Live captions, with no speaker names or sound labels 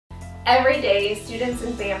Every day, students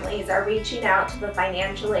and families are reaching out to the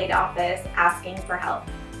financial aid office asking for help.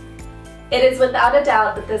 It is without a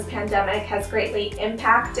doubt that this pandemic has greatly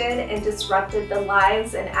impacted and disrupted the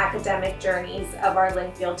lives and academic journeys of our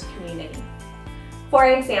Linfield community. For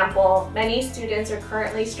example, many students are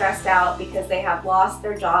currently stressed out because they have lost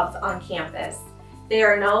their jobs on campus. They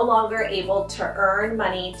are no longer able to earn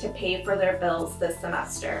money to pay for their bills this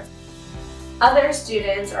semester. Other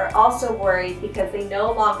students are also worried because they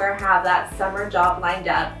no longer have that summer job lined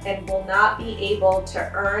up and will not be able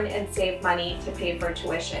to earn and save money to pay for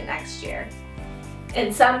tuition next year.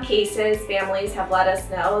 In some cases, families have let us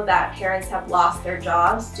know that parents have lost their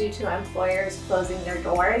jobs due to employers closing their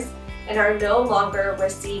doors and are no longer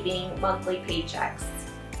receiving monthly paychecks.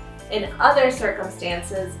 In other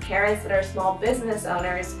circumstances, parents that are small business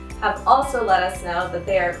owners have also let us know that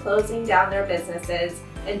they are closing down their businesses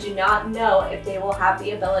and do not know if they will have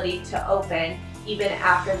the ability to open even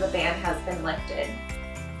after the ban has been lifted.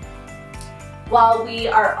 While we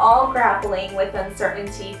are all grappling with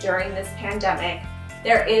uncertainty during this pandemic,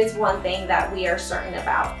 there is one thing that we are certain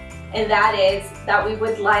about, and that is that we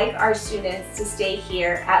would like our students to stay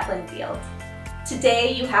here at Linfield.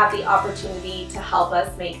 Today you have the opportunity to help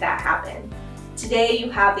us make that happen. Today you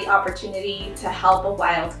have the opportunity to help a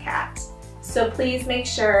wildcat. So please make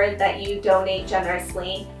sure that you donate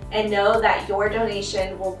generously and know that your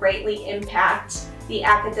donation will greatly impact the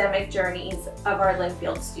academic journeys of our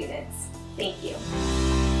Linfield students. Thank you.